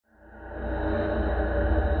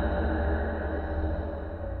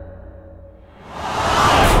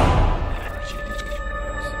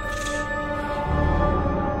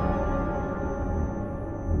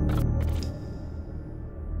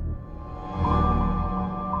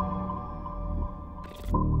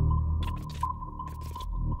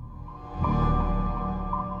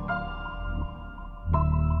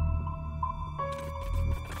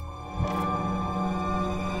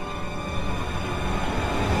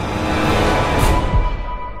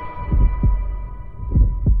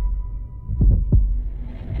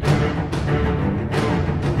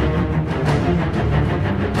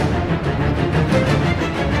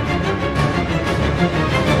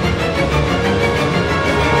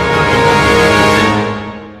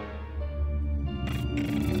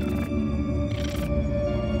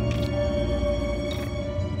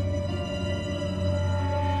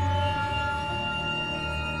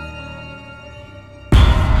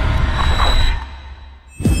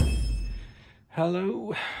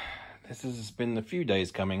Hello, this has been a few days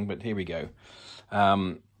coming, but here we go.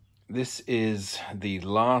 This is the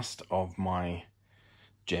last of my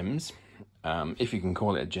gems, if you can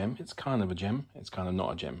call it a gem. It's kind of a gem, it's kind of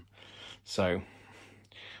not a gem. So,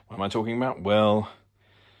 what am I talking about? Well,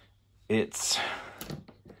 it's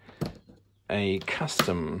a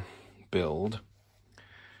custom build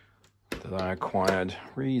that I acquired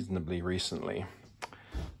reasonably recently.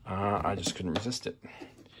 I just couldn't resist it.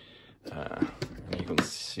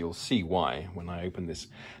 You'll see why when I open this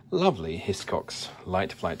lovely Hiscox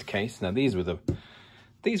Light Flight case. Now these were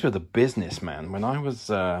the businessman when I was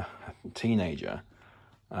a teenager,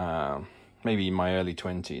 maybe in my early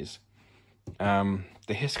 20s. The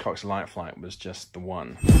Hiscox Light Flight was just the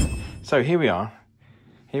one. So here we are.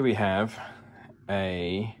 Here we have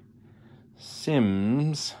a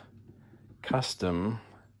SIMS Custom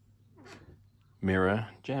Mirror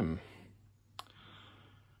gem.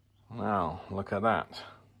 Wow, look at that.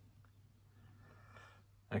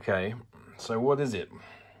 Okay, so what is it?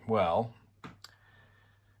 Well,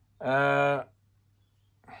 to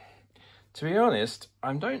be honest,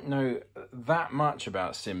 I don't know that much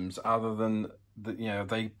about SIMS other than that, you know,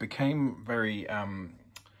 they became very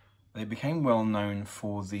well known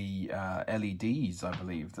for the LEDs, I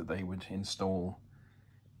believe, that they would install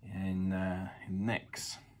in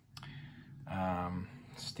necks.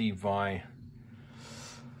 Steve Vai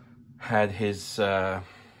had his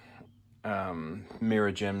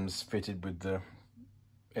mirror gems fitted with the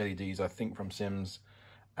LEDs, I think, from SIMS.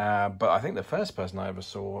 But I think the first person I ever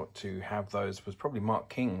saw to have those was probably Mark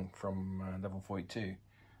King from Level 42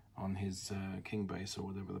 on his King base, or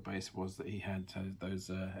whatever the base was that he had those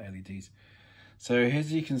LEDs. So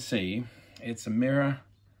as you can see, it's a mirror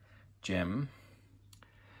gem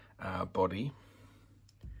body.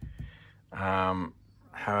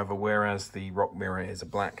 However, whereas the rock mirror is a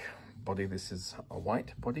black body, this is a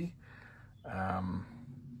white body.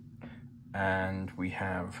 And we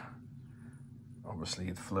have obviously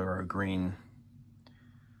the fluoro green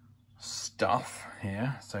stuff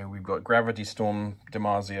here. So we've got Gravity Storm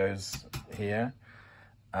DiMarzio's here.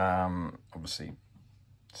 Obviously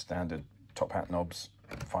standard top hat knobs,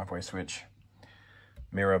 5-way switch,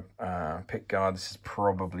 mirror pick guard. This is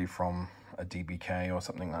probably from a DBK or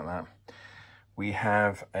something like that. We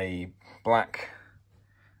have a black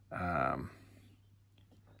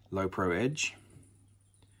low pro edge.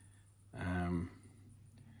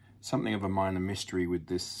 Something of a minor mystery with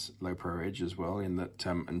this low pro edge as well, in that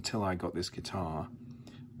until I got this guitar,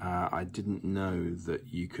 I didn't know that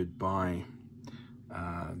you could buy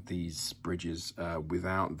these bridges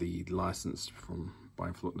without the license from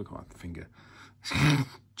look at the finger,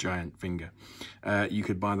 giant finger. You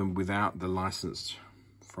could buy them without the license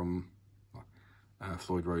from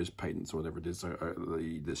Floyd Rose patents or whatever it is,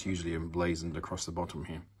 that's usually emblazoned across the bottom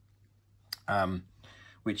here,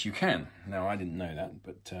 which you can. Now, I didn't know that,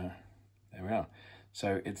 but there we are.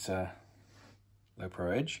 So it's a low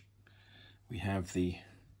pro edge. We have the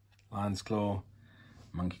lion's claw,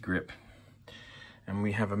 monkey grip, and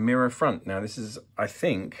we have a mirror front. Now this is, I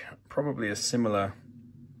think, probably a similar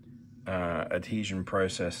adhesion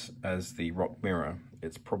process as the rock mirror.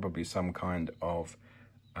 It's probably some kind of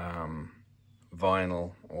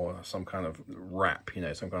vinyl or some kind of wrap, you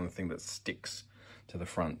know, some kind of thing that sticks to the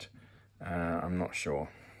front. I'm not sure.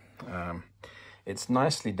 It's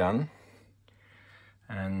nicely done,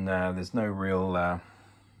 and there's no real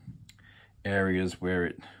areas where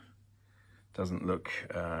it doesn't look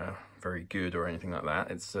very good or anything like that.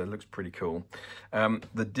 It looks pretty cool.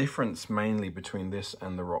 The difference mainly between this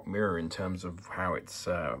and the rock mirror in terms of how it's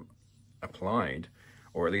applied,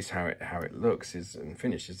 or at least how it looks and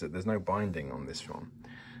finished, is that there's no binding on this one.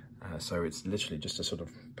 So it's literally just a sort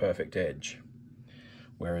of perfect edge,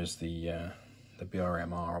 whereas the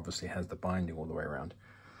BRMR obviously has the binding all the way around.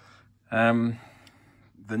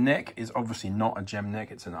 The neck is obviously not a gem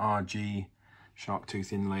neck, it's an RG shark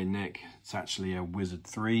tooth inlay neck. It's actually a Wizard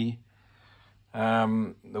 3.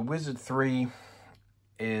 The Wizard 3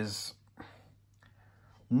 is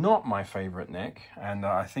not my favorite neck, and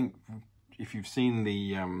I think if you've seen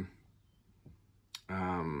the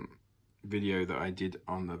video that I did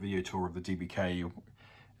on the video tour of the DBK,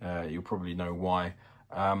 you'll probably know why.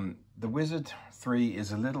 The Wizard 3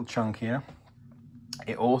 is a little chunkier.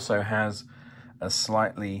 It also has a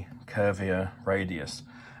slightly curvier radius.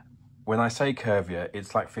 When I say curvier,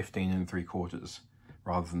 it's like 15 3/4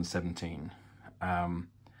 rather than 17.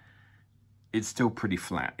 It's still pretty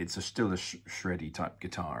flat. It's still a shreddy type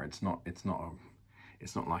guitar. It's not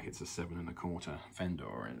like it's a 7 1/4 Fender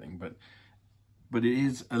or anything, but it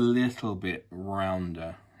is a little bit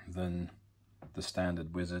rounder than the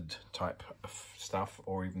standard Wizard type of stuff,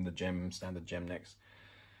 or even the standard Jem necks.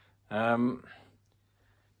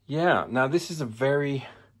 Yeah, now this is a very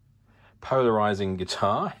polarizing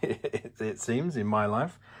guitar, it seems, in my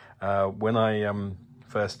life. When I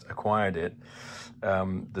first acquired it,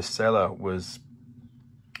 the seller was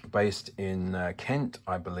based in Kent,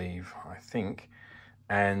 I think,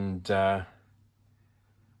 and I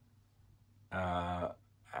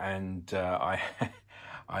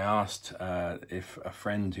asked if a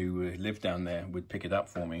friend who lived down there would pick it up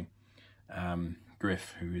for me.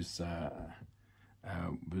 Griff, who was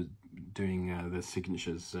doing the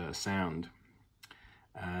Signatures sound,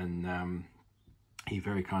 and he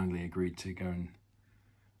very kindly agreed to go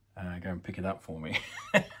and pick it up for me.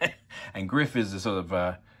 And Griff is a sort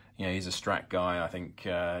of you know, he's a Strat guy, I think.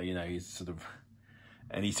 You know, he's sort of,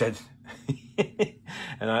 and he said,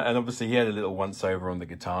 and obviously he had a little once over on the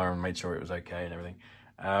guitar and made sure it was okay and everything.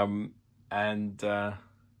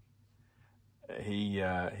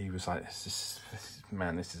 He was like, this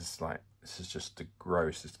is just the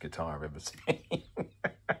grossest guitar I've ever seen.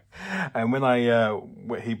 And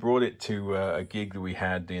when he brought it to a gig that we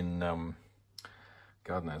had in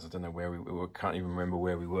God knows, I don't know where we can't even remember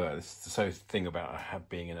where we were. This is the sort of thing about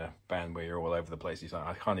being in a band where you're all over the place. He's like,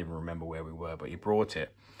 I can't even remember where we were, but he brought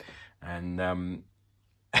it, and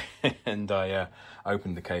and I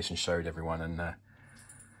opened the case and showed everyone, and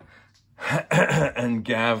and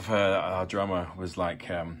Gav, our drummer, was like,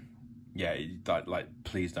 yeah, like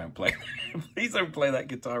please don't play, please don't play that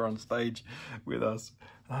guitar on stage with us.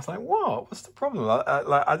 And I was like, what? What's the problem?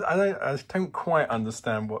 I don't quite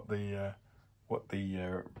understand what the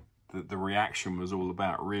reaction was all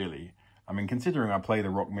about, really. I mean, considering I play the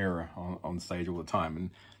Rock Mirror on stage all the time,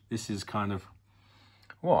 and this is kind of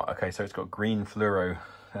what? Okay, so it's got green fluoro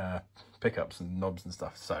pickups and knobs and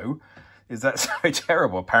stuff. So is that so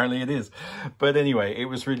terrible? Apparently it is. But anyway, it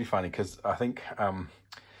was really funny because I think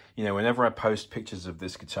you know, whenever I post pictures of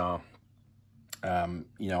this guitar, you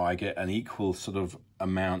know, I get an equal sort of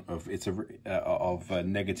amount of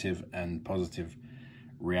negative and positive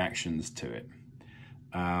reactions to it.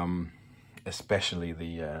 Especially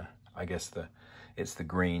the I guess it's the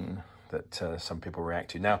green that some people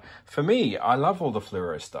react to. Now, for me, I love all the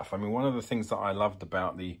fluoro stuff. I mean, one of the things that I loved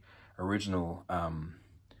about the original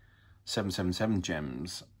 777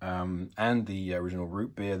 Jems and the original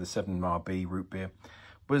root beer, the 7RB root beer,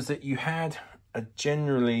 was that you had a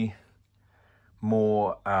generally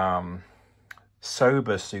more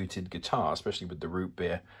sober suited guitar, especially with the root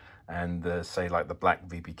beer and the, say, like the black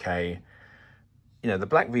VBK. You know, the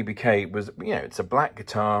black VBK was, you know, it's a black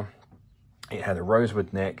guitar. It had a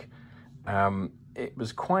rosewood neck. It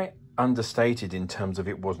was quite understated in terms of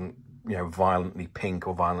it wasn't, you know, violently pink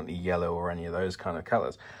or violently yellow or any of those kind of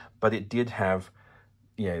colors. But it did have,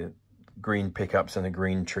 you know, green pickups and a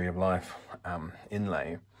green Tree of Life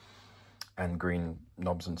inlay and green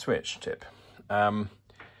knobs and switch tip. You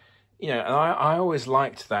know, and I always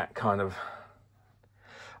liked that kind of,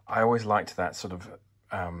 I always liked that sort of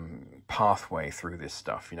pathway through this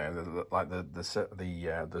stuff, you know, like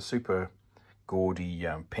the super gaudy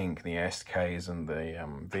pink, the SKs and the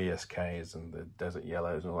VSKs and the desert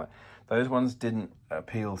yellows and all that. Those ones didn't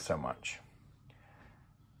appeal so much.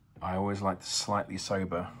 I always liked the slightly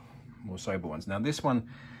more sober ones. Now this one,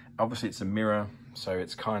 obviously it's a mirror, so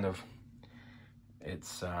it's kind of,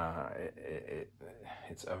 it's a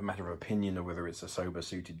matter of opinion of whether it's a sober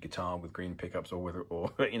suited guitar with green pickups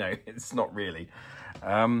or you know, it's not really.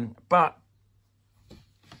 But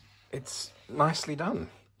it's nicely done.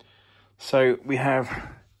 So we have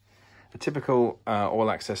a typical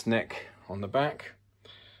all access neck on the back,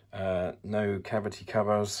 no cavity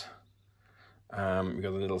covers. We've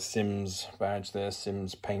got a little SIMS badge there,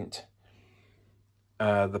 SIMS paint.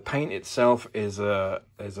 The paint itself is a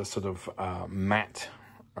sort of matte.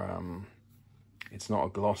 It's not a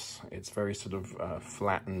gloss. It's very sort of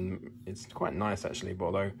flat, and it's quite nice actually. But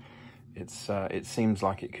although it seems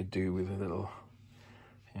like it could do with a little,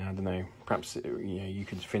 I don't know. Perhaps you know, you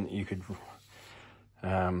could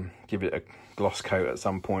give it a gloss coat at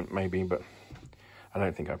some point maybe, but I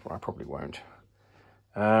don't think I probably won't.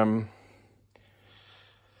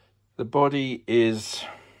 The body is,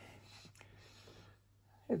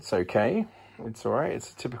 it's okay. It's all right.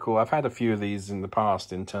 It's a typical, I've had a few of these in the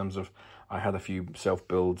past in terms of, I had a few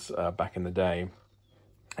self-builds back in the day.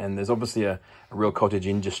 And there's obviously a real cottage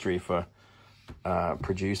industry for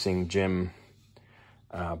producing Jem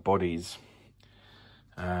bodies,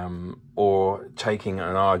 or taking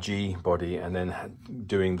an RG body and then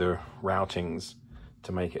doing the routings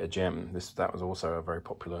to make it a Jem. That was also a very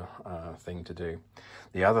popular thing to do.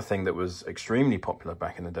 The other thing that was extremely popular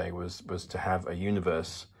back in the day was to have a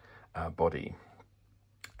Universe body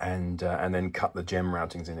and then cut the Jem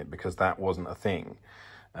routings in it, because that wasn't a thing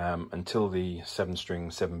until the 7-string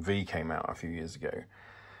 7V came out a few years ago.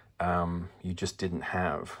 You just didn't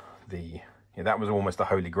have the... that was almost the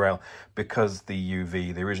holy grail, because the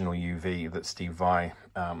UV, the original UV that Steve Vai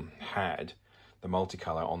had, the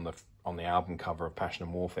multicolor on the album cover of Passion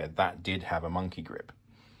and Warfare, that did have a monkey grip.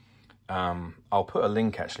 I'll put a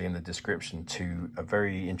link actually in the description to a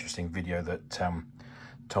very interesting video that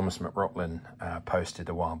Thomas McRocklin posted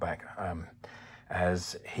a while back,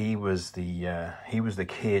 as he was the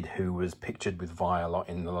kid who was pictured with Vi a lot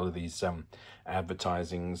in a lot of these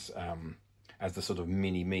advertisings as the sort of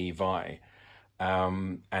mini-me Vi.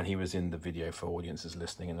 And he was in the video for audiences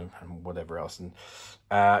listening and whatever else. And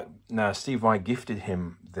now Steve Vai gifted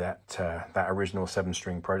him that original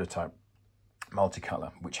 7-string prototype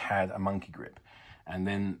multicolor, which had a monkey grip. And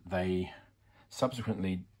then they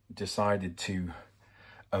subsequently decided to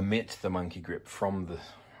omit the monkey grip from the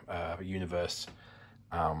Universe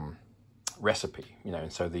recipe,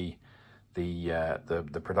 and so the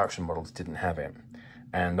production models didn't have it.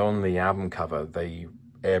 And on the album cover, they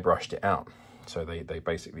airbrushed it out. So they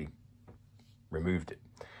basically removed it.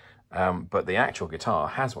 But the actual guitar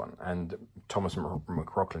has one, and Thomas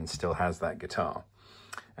McRocklin still has that guitar.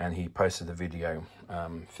 And he posted a video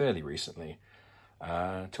fairly recently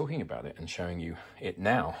talking about it and showing you it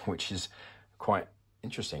now, which is quite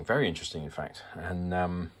interesting, very interesting in fact.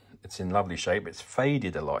 And it's in lovely shape. It's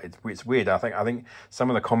faded a lot. It's weird. I think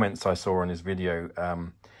some of the comments I saw on his video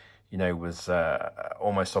was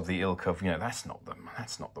almost of the ilk of, that's not the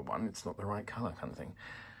one, it's not the right color kind of thing.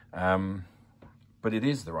 But it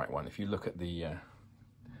is the right one. If you look at the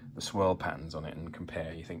swirl patterns on it and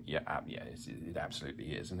compare, you think, yeah, it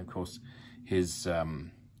absolutely is. And of course, his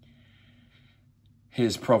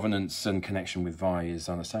provenance and connection with Vi is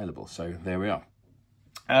unassailable. So there we are.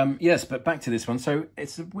 Yes, but back to this one. So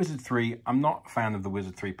it's a Wizard 3. I'm not a fan of the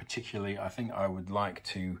Wizard 3 particularly. I think I would like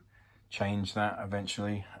to change that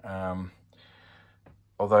eventually.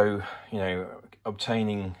 Although,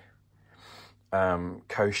 obtaining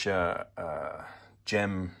kosher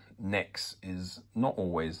Jem necks is not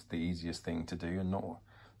always the easiest thing to do, and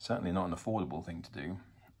certainly not an affordable thing to do.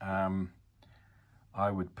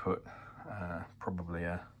 I would put probably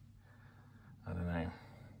I don't know.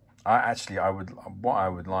 What I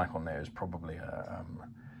would like on there is probably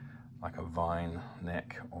like a vine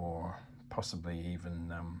neck, or possibly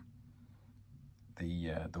even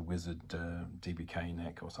the Wizard DBK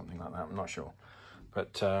neck or something like that. I'm not sure,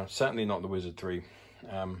 but certainly not the Wizard 3.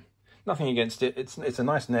 Nothing against it. It's a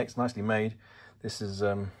nice neck. It's nicely made. This is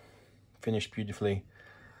finished beautifully.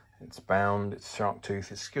 It's bound. It's shark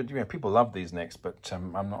tooth. It's good. People love these necks, but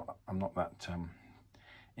I'm not that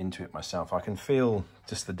into it myself. I can feel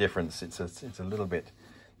just the difference. It's a little bit,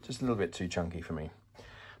 just a little bit too chunky for me.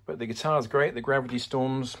 But the guitar's great. The Gravity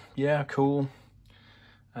Storms, yeah, cool.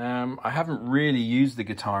 I haven't really used the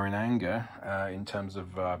guitar in anger in terms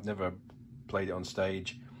of I've never played it on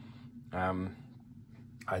stage.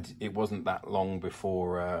 It wasn't that long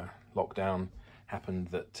before lockdown happened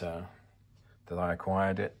that I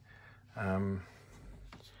acquired it.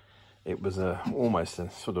 It was almost a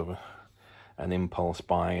sort of an impulse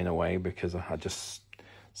buy in a way, because I just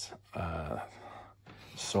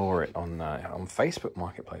saw it on Facebook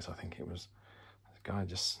Marketplace. I think it was, the guy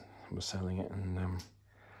just was selling it, and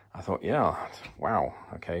I thought, yeah, wow,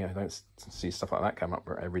 okay, I don't see stuff like that come up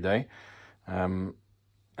every day.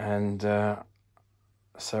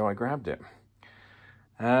 So I grabbed it.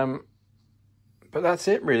 But that's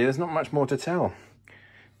it, really. There's not much more to tell.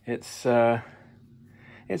 It's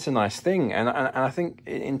a nice thing, and I think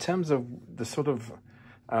in terms of the sort of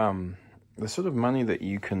money that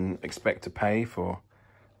you can expect to pay for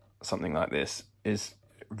something like this is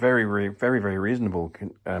very, very, very, very reasonable,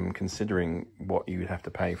 considering what you would have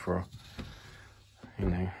to pay for,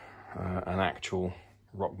 an actual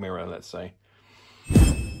rock mirror, let's say.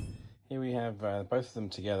 Here we have both of them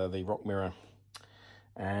together, the rock mirror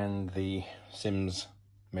and the SIMS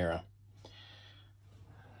mirror.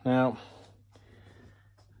 Now,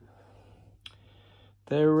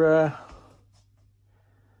 they're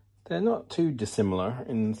not too dissimilar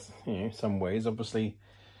in some ways. Obviously,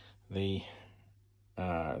 the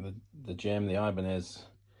Jem, the Ibanez,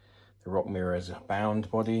 the rock mirror is a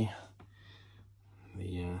bound body.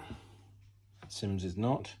 The SIMS is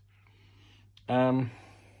not. The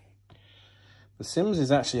SIMS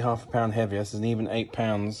is actually half a pound heavier. This is an even 8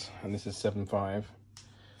 pounds, and this is 7.5.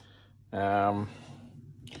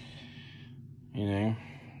 You know,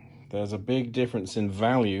 there's a big difference in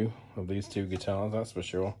value of these two guitars, that's for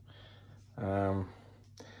sure.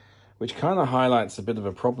 Which kind of highlights a bit of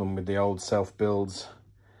a problem with the old self-builds,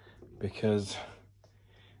 because,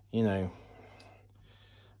 you know,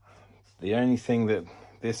 the only thing that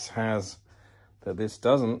this has that this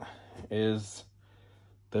doesn't is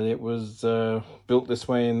that it was built this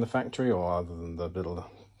way in the factory, or other than the little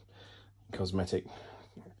cosmetic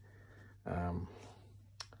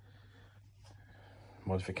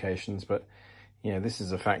modifications. But you know, this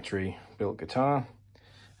is a factory built guitar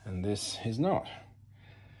and this is not,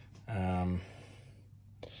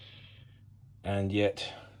 and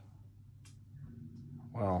yet,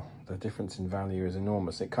 well, the difference in value is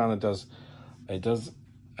enormous. It kind of does, it does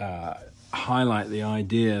highlight the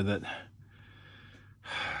idea that,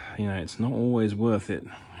 you know, it's not always worth it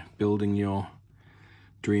building your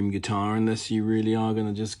dream guitar unless you really are going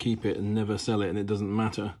to just keep it and never sell it, and it doesn't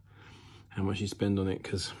matter how much you spend on it.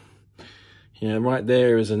 Because, you know, right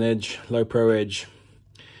there is an Edge, low pro Edge.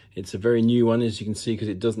 It's a very new one, as you can see, because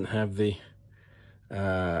it doesn't have the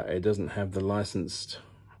licensed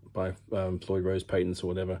by Floyd Rose patents or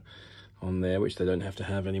whatever on there, which they don't have to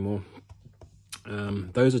have anymore.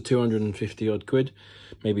 Those are 250 odd quid,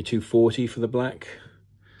 maybe 240 for the black.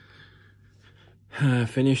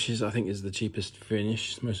 Finish is, I think, is the cheapest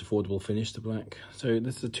finish, most affordable finish, the black. So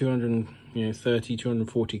this is a 230,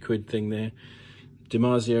 240 quid thing there.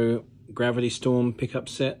 DiMarzio Gravity Storm pickup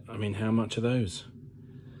set. I mean, how much are those?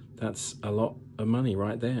 That's a lot of money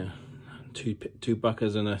right there. Two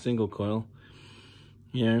buckers and a single coil.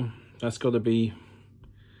 You know, that's got to be,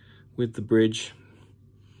 with the bridge,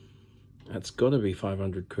 that's got to be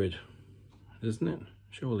 500 quid, isn't it?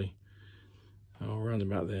 Surely. Oh, around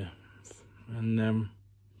about there. And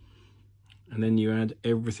then you add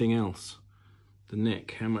everything else. The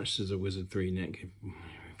neck, how much does a Wizard 3 neck,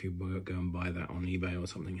 if you go and buy that on eBay or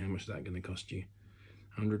something, how much is that going to cost you?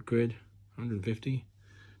 100 quid? 150?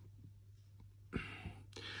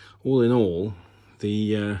 All in all,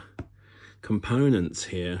 the components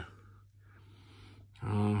here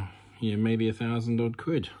are, yeah, maybe 1,000 odd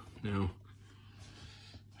quid. Now,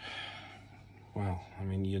 well, I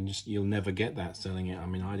mean, you'll never get that selling it. I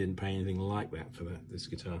mean, I didn't pay anything like that for this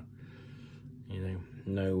guitar. You know,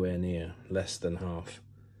 nowhere near, less than half,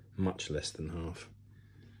 much less than half.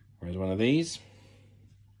 Whereas one of these,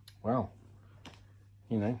 well,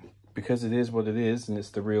 you know, because it is what it is and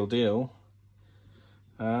it's the real deal,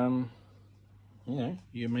 you know,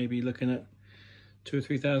 you may be looking at 2,000 or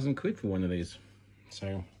 3,000 quid for one of these.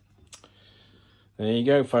 So there you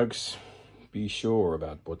go, folks. Be sure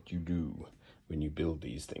about what you do when you build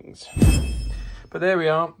these things. But there we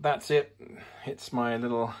are, that's it. It's my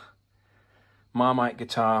little Marmite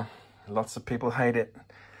guitar. Lots of people hate it.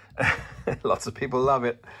 Lots of people love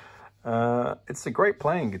it. It's a great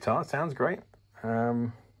playing guitar, it sounds great.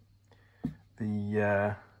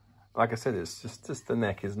 Like I said, it's just the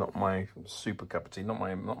neck is not my super cup of tea, not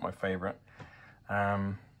my favorite.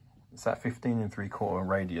 It's that 15 3/4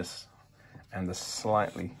 radius and the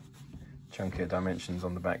slightly chunkier dimensions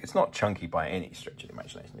on the back. It's not chunky by any stretch of the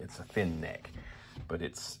imagination. It's a thin neck, but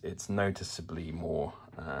it's noticeably more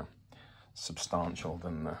substantial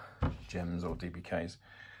than the Jems or DBKs.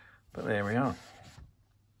 But there we are.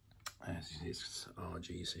 As you see, it's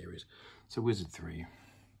RG series. It's a Wizard 3.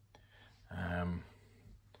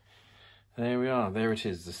 There we are. There it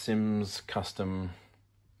is. The SIMS Custom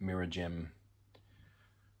Mirror Jem.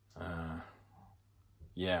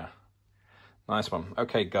 Yeah. Nice one.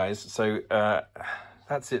 Okay, guys. So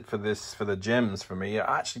that's it for this, for the Jems for me.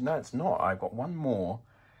 Actually, no, it's not. I've got one more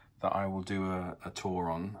that I will do a tour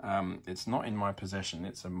on. It's not in my possession.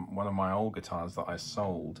 It's one of my old guitars that I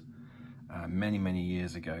sold many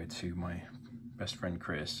years ago to my best friend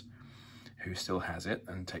Chris, who still has it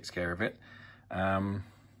and takes care of it.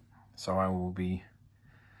 So I will be,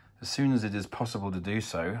 as soon as it is possible to do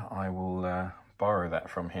so, I will borrow that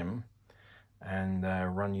from him and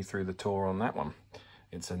run you through the tour on that one.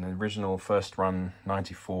 It's an original first run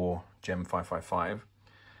 94 Jem 555.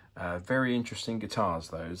 Very interesting guitars,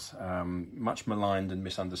 those. Much maligned and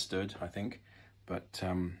misunderstood, I think, but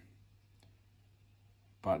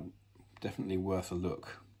definitely worth a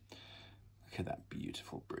look. Look at that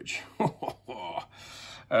beautiful bridge.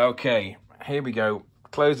 Okay, here we go.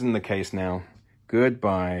 Closing the case now.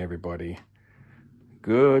 Goodbye, everybody.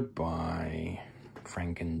 Goodbye,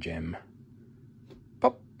 Frank and Jem.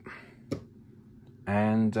 Pop.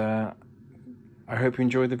 And I hope you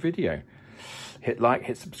enjoyed the video. Hit like,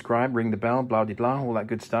 hit subscribe, ring the bell, blah de blah, all that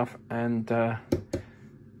good stuff. And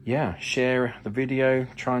yeah, share the video,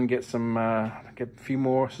 try and get some, get a few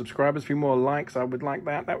more subscribers, a few more likes. I would like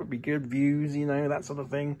that. That would be good. Views, you know, that sort of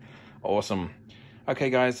thing. Awesome. Okay,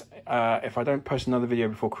 guys, if I don't post another video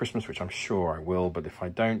before Christmas, which I'm sure I will, but if I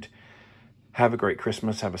don't, have a great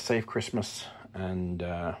Christmas, have a safe Christmas, and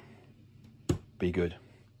be good.